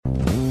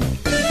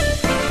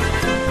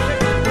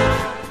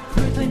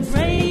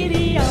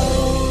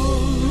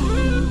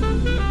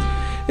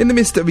In the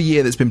midst of a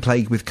year that's been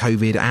plagued with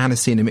COVID and has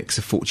seen a mix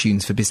of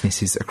fortunes for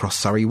businesses across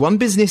Surrey, one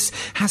business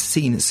has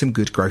seen some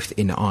good growth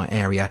in our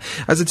area.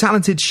 As a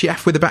talented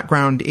chef with a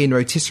background in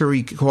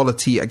rotisserie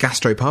quality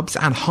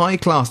gastropubs and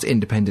high-class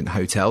independent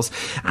hotels,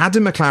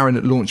 Adam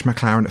McLaren launched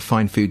McLaren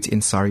Fine Foods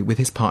in Surrey with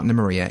his partner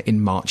Maria in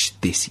March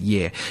this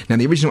year. Now,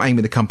 the original aim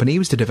of the company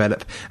was to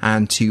develop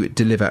and to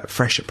deliver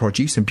fresh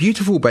produce and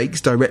beautiful bakes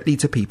directly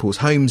to people's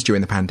homes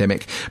during the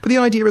pandemic, but the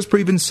idea has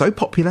proven so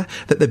popular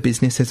that the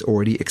business has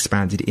already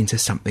expanded into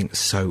something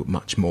so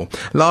much more.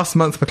 Last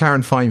month,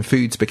 McLaren Fine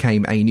Foods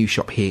became a new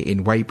shop here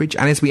in Weybridge,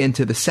 and as we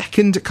enter the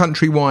second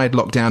countrywide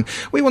lockdown,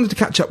 we wanted to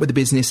catch up with a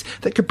business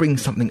that could bring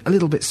something a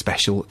little bit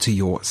special to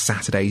your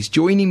Saturdays.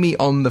 Joining me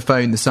on the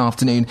phone this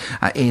afternoon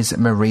is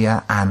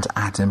Maria and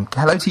Adam.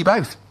 Hello to you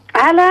both.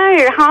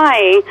 Hello,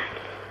 hi.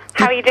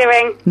 How are you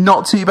doing?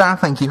 Not too bad,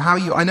 thank you. How are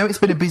you? I know it's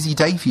been a busy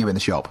day for you in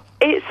the shop.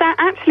 It's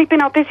actually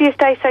been our busiest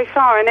day so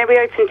far. I know we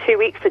opened 2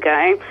 weeks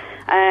ago.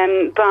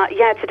 But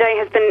yeah, today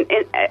has been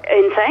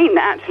insane,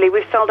 actually.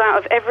 We've sold out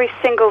of every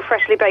single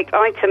freshly baked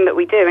item that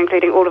we do,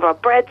 including all of our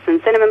breads and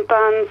cinnamon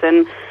buns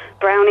and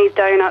brownies,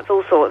 donuts,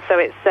 all sorts. So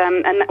it's,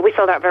 and we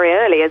sold out very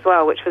early as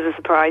well, which was a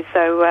surprise.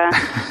 So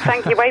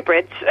thank you,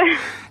 Weybridge.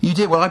 You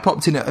did. Well, I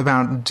popped in at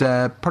around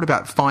probably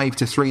about 2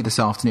 to 3 this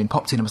afternoon.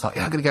 Popped in and was like,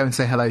 yeah, I'm going to go and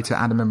say hello to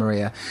Adam and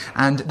Maria.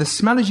 And the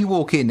smell as you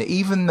walk in,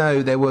 even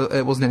though there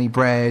wasn't any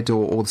bread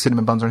or the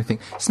cinnamon buns or anything,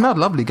 it smelled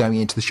lovely going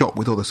into the shop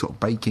with all the sort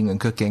of baking and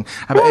cooking.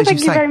 But as you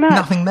say,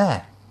 nothing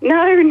there.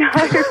 No.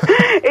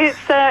 It's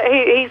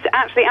he's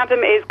actually, Adam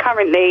is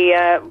currently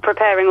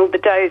preparing all the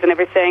doughs and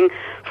everything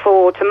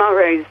for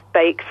tomorrow's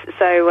bakes.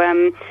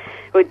 So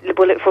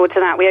we'll look forward to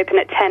that. We open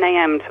at 10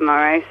 a.m.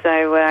 tomorrow,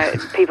 so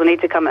people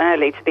need to come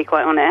early, to be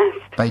quite honest.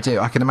 They do.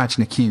 I can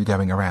imagine a queue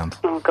going around.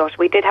 Oh, gosh,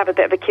 we did have a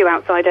bit of a queue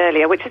outside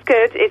earlier, which is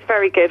good. It's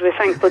very good. We're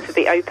thankful to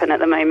be open at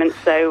the moment,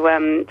 so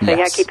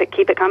yes. Yeah,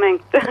 keep it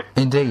coming.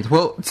 Indeed.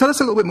 Well, tell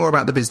us a little bit more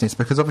about the business,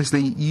 because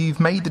obviously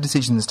you've made the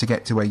decisions to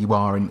get to where you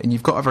are, and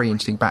you've got a very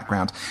interesting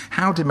background.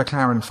 How did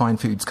McLaren Fine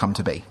Foods come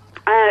to be?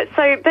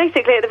 So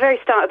basically, at the very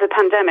start of the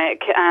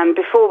pandemic,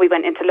 before we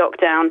went into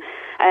lockdown,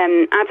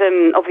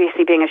 Adam,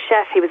 obviously being a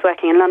chef, he was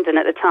working in London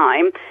at the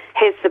time.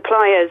 His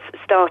suppliers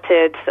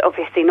started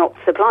obviously not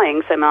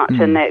supplying so much,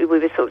 and we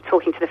were sort of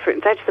talking to the fruit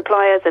and veg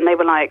suppliers, and they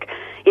were like,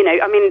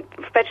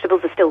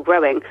 vegetables are still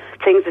growing,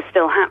 things are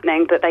still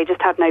happening, but they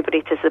just had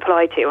nobody to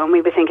supply to. And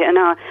we were thinking,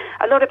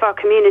 a lot of our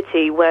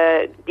community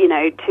were,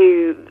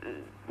 too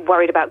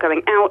worried about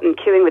going out and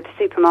queuing with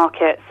the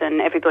supermarkets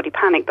and everybody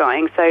panic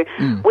buying. So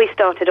we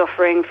started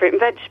offering fruit and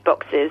veg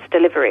boxes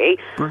delivery.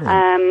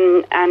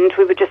 And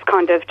we were just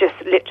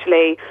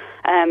literally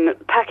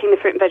packing the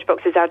fruit and veg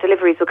boxes. Our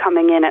deliveries were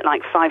coming in at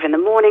like 5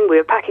 a.m. We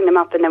were packing them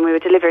up and then we were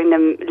delivering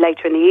them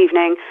later in the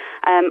evening.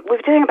 We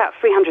were doing about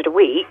 300 a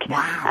week.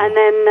 Wow. And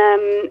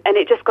then and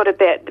it just got a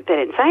bit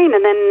insane.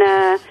 And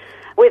then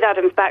with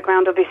Adam's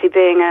background, obviously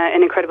being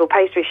an incredible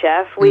pastry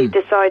chef, we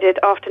decided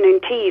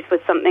afternoon teas was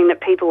something that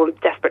people were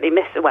desperately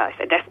missing. Well, I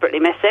say desperately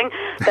missing.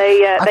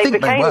 They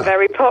became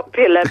very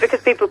popular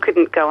because people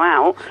couldn't go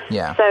out.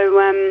 Yeah.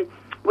 So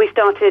we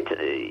started,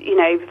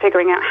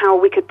 figuring out how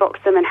we could box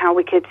them and how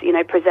we could,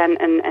 present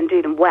and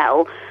do them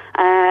well.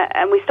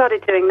 And we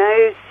started doing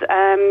those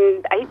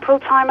April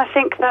time, I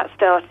think that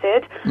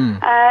started.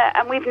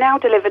 And we've now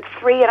delivered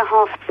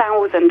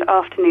 3,500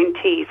 afternoon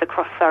teas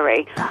across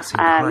Surrey. That's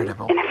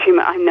incredible. In a few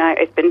months, I know,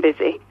 it's been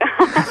busy.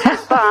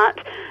 But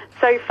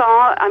so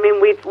far,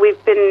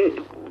 we've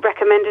been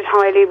recommended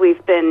highly.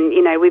 We've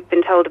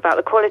been told about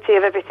the quality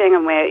of everything,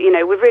 and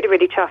we're really,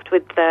 really chuffed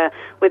with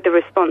the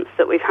response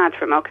that we've had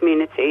from our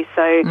community.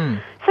 So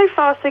so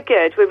far so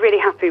good. We're really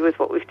happy with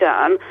what we've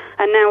done.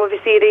 And now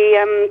obviously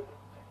the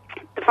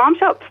farm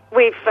shop.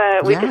 We've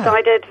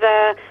decided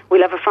we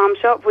love a farm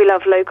shop. We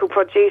love local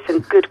produce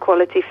and good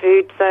quality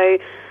food. So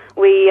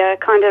we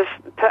kind of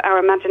put our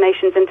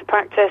imaginations into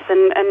practice,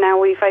 and now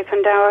we've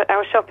opened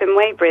our shop in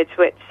Weybridge,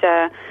 which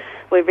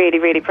we're really,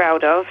 really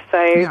proud of.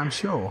 So yeah, I'm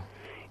sure.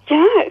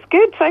 Yeah, it's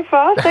good so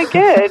far, so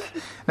good.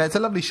 Now, it's a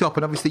lovely shop,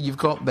 and obviously you've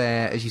got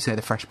there, as you say,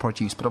 the fresh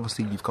produce, but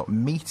obviously you've got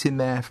meat in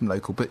there from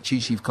local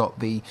butchers. You've got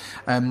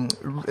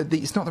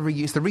it's not the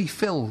reuse, it's the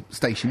refill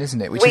station,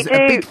 isn't it? Which is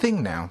a big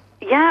thing now.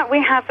 Yeah,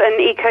 we have an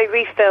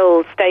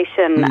eco-refill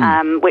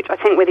station, which I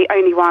think we're the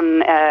only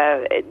one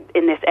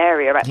in this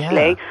area,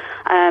 actually.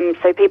 Yeah.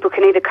 So people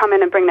can either come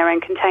in and bring their own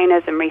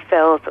containers and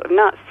refill sort of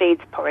nuts,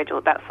 seeds, porridge,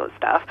 all that sort of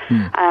stuff,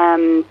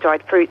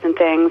 dried fruits and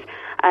things.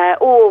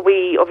 Or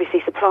we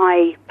obviously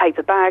supply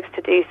paper bags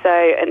to do so,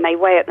 and they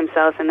weigh it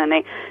themselves, and then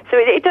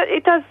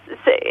it does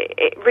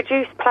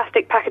reduce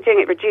plastic packaging,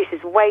 it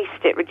reduces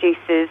waste, it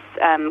reduces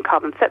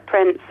carbon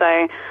footprint.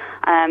 So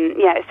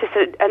it's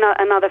just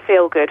another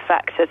feel-good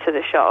factor to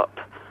the shop.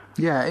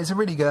 Yeah, it's a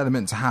really good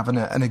element to have and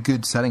a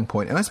good selling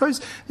point. And I suppose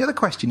the other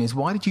question is,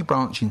 why did you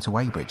branch into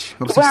Weybridge?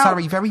 Obviously,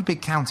 Surrey, very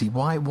big county.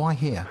 Why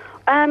here?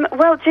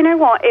 Well, do you know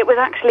what? It was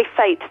actually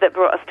fate that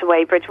brought us to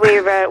Weybridge.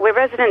 We're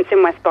residents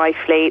in West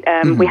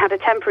Byfleet. We had a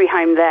temporary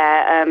home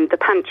there. The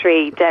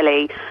Pantry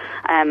Deli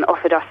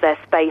offered us their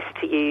space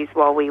to use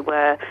while we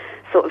were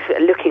sort of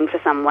looking for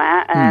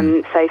somewhere.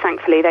 So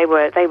thankfully they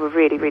were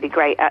really, really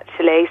great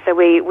actually. So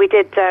we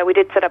did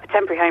set up a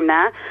temporary home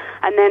there,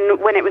 and then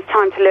when it was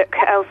time to look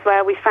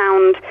elsewhere, we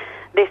found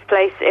this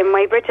place in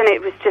Weybridge, and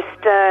it was just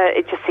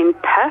it just seemed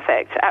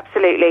perfect.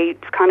 Absolutely,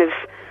 it's kind of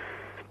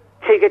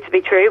too good to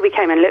be true. We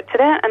came and looked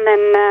at it, and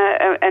then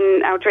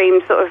and our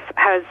dream sort of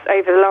has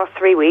over the last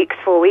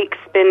 4 weeks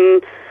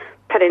been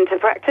put into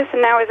practice,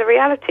 and now is a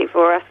reality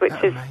for us, which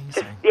is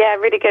just,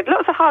 really good.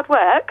 Lots of hard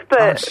work,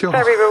 but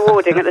very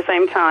rewarding at the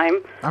same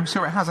time. I'm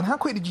sure it has. And how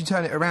quick did you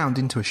turn it around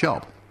into a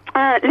shop?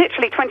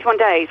 Literally 21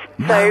 days.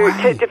 No way.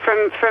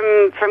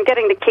 From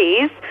getting the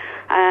keys,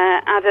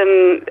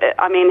 Adam,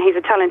 I mean, he's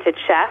a talented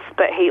chef,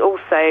 but he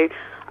also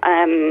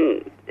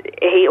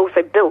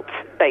built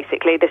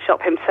basically the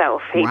shop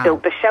himself. He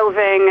built the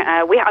shelving.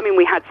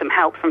 We had some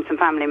help from some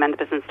family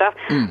members and stuff.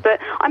 But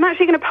I'm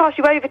actually going to pass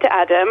you over to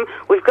Adam.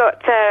 We've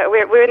got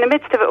we're in the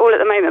midst of it all at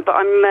the moment, but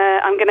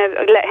I'm going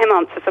to let him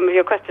answer some of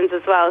your questions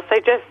as well. So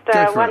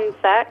just one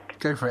sec.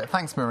 Go for it.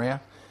 Thanks,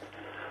 Maria.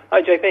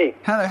 Hi, JP.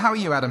 Hello. How are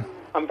you, Adam?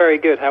 I'm very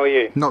good. How are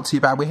you? Not too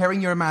bad. We're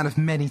hearing you're a man of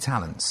many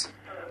talents.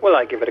 Well,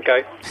 I give it a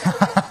go.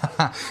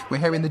 We're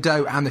hearing the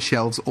dough and the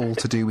shelves all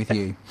to do with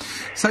you.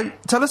 So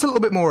tell us a little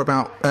bit more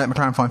about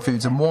McLaren Fine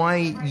Foods and why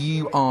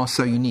you are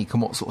so unique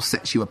and what sort of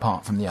sets you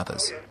apart from the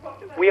others.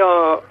 We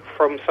are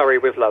from Surrey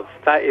with love.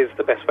 That is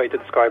the best way to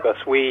describe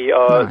us. We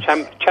are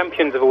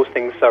champions of all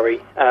things Surrey.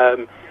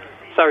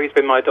 Surrey's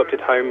been my adopted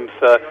home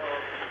for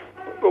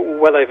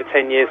well over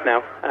 10 years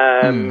now.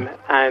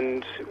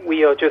 And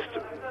we are just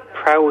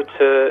proud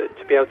to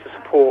be able to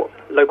support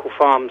local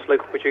farms,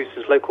 local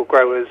producers, local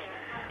growers,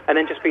 and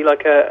then just be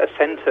like a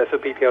centre for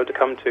people able to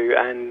come to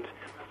and,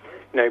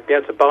 be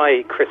able to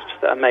buy crisps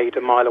that are made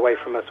a mile away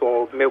from us,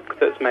 or milk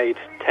that's made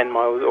 10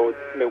 miles, or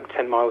milk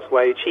 10 miles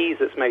away, cheese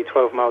that's made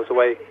 12 miles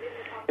away.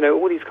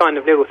 All these kind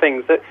of little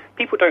things that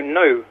people don't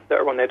know that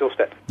are on their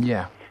doorstep.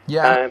 Yeah.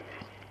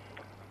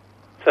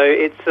 So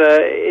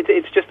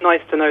it's just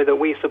nice to know that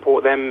we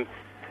support them,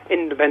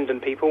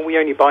 independent people. We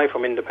only buy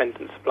from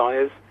independent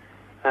suppliers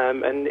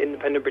and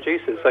independent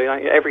producers. So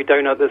every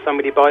donut that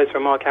somebody buys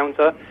from our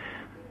counter,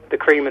 the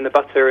cream and the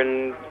butter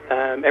and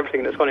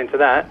everything that's gone into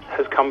that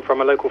has come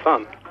from a local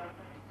farm.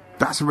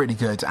 That's really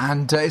good,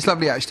 and it's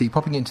lovely actually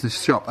popping into the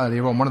shop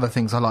earlier on. One of the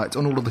things I liked,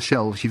 on all of the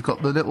shelves you've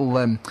got the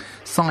little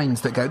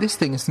signs that go, this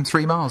thing is from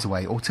 3 miles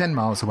away or 10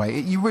 miles away.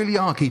 You really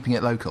are keeping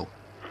it local.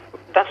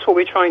 That's what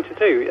we're trying to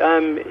do.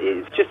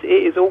 It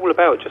is all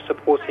about just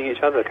supporting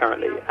each other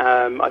currently.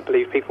 I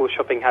believe people's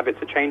shopping habits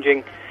are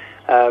changing.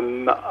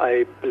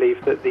 I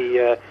believe that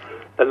the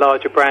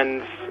larger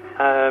brands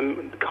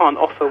can't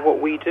offer what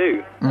we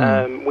do.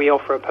 We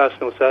offer a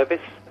personal service,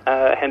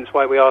 hence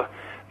why we are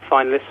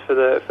finalists for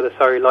the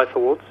Surrey Life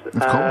Awards,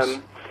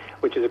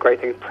 which is a great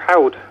thing.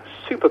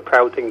 Super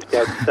proud thing to be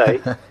able to say.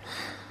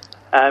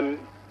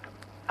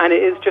 And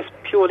it is just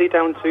purely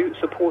down to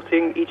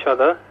supporting each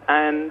other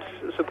and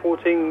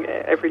supporting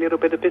every little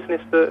bit of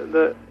business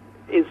that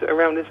is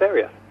around this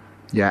area.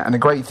 Yeah, and a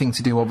great thing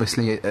to do,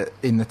 obviously,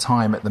 in the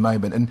time at the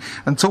moment.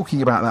 And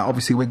talking about that,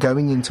 obviously, we're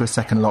going into a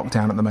second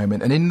lockdown at the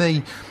moment. And in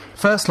the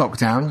first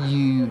lockdown,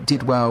 you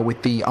did well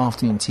with the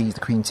afternoon teas, the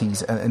cream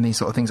teas, and these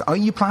sort of things. Are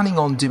you planning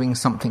on doing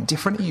something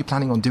different? Are you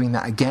planning on doing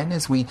that again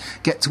as we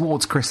get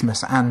towards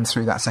Christmas and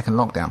through that second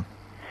lockdown?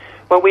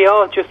 Well, we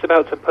are just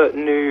about to put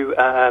new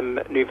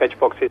veg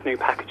boxes, new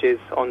packages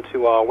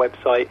onto our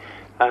website,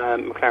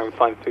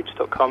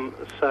 McLarenFineFoods.com.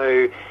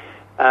 So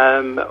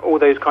all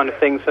those kind of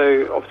things.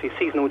 So obviously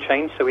seasonal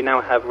change. So we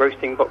now have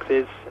roasting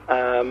boxes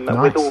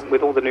Nice.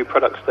 with all the new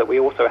products that we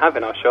also have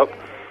in our shop.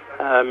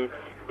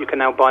 You can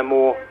now buy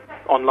more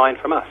online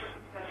from us.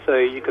 So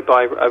you could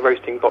buy a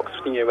roasting box.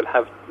 We'll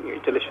have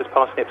delicious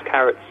parsnips,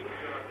 carrots,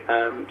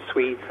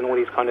 swedes, and all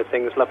these kind of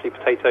things. Lovely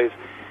potatoes,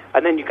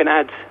 and then you can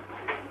add.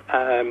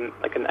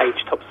 Like an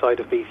aged top side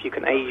of beef, you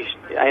can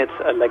add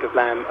a leg of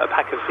lamb, a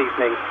pack of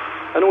seasoning,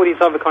 and all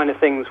these other kind of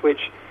things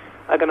which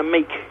are going to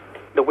make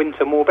the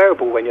winter more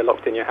bearable when you're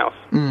locked in your house.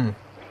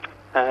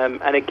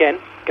 And again,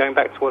 going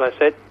back to what I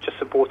said, just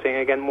supporting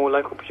again more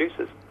local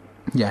producers.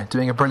 Yeah,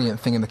 doing a brilliant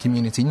thing in the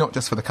community, not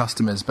just for the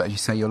customers, but as you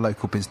say, your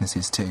local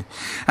businesses too.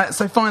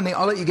 So finally,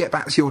 I'll let you get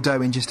back to your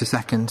dough in just a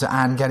second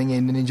and getting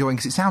in and enjoying,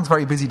 because it sounds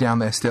very busy down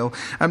there still.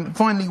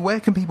 Finally, where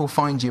can people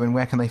find you and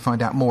where can they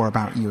find out more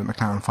about you at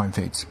McLaren Fine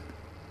Foods?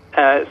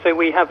 So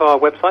we have our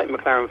website,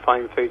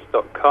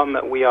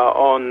 McLarenFineFoods.com. We are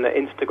on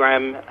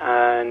Instagram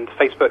and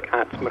Facebook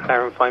at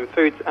McLaren Fine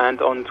Foods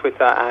and on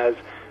Twitter as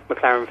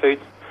McLaren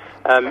Foods.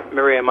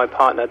 Maria, my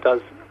partner,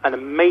 does an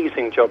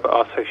amazing job at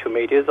our social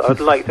medias. I would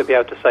like to be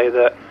able to say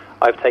that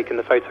I've taken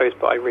the photos,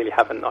 but I really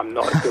haven't. I'm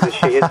not as good as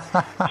she is.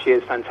 She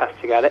is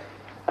fantastic at it.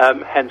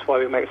 Hence why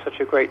we make such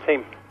a great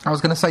team. I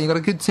was going to say, you've got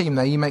a good team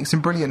there. You make some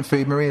brilliant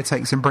food. Maria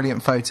takes some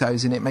brilliant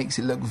photos, and it makes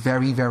it look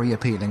very, very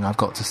appealing, I've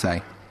got to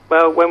say.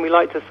 Well, when we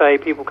like to say,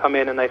 people come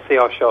in and they see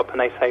our shop and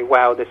they say,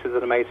 wow, this is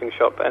an amazing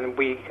shop. And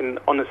we can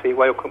honestly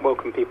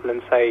welcome people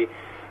and say,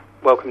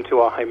 welcome to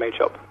our homemade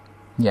shop.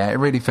 Yeah, it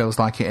really feels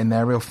like it in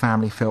there, real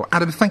family feel.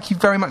 Adam, thank you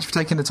very much for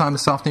taking the time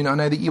this afternoon. I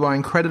know that you are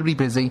incredibly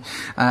busy,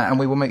 and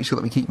we will make sure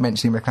that we keep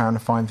mentioning McLaren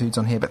Fine Foods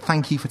on here, but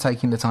thank you for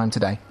taking the time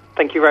today.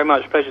 Thank you very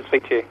much. Pleasure to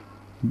speak to you.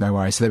 No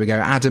worries. So there we go.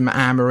 Adam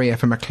and Maria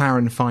from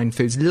McLaren Fine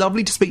Foods.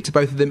 Lovely to speak to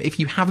both of them. If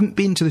you haven't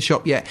been to the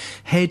shop yet,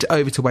 head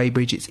over to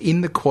Weybridge. It's in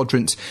the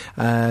Quadrant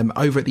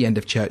over at the end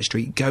of Church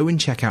Street. Go and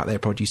check out their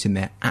produce in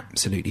there.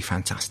 Absolutely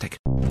fantastic.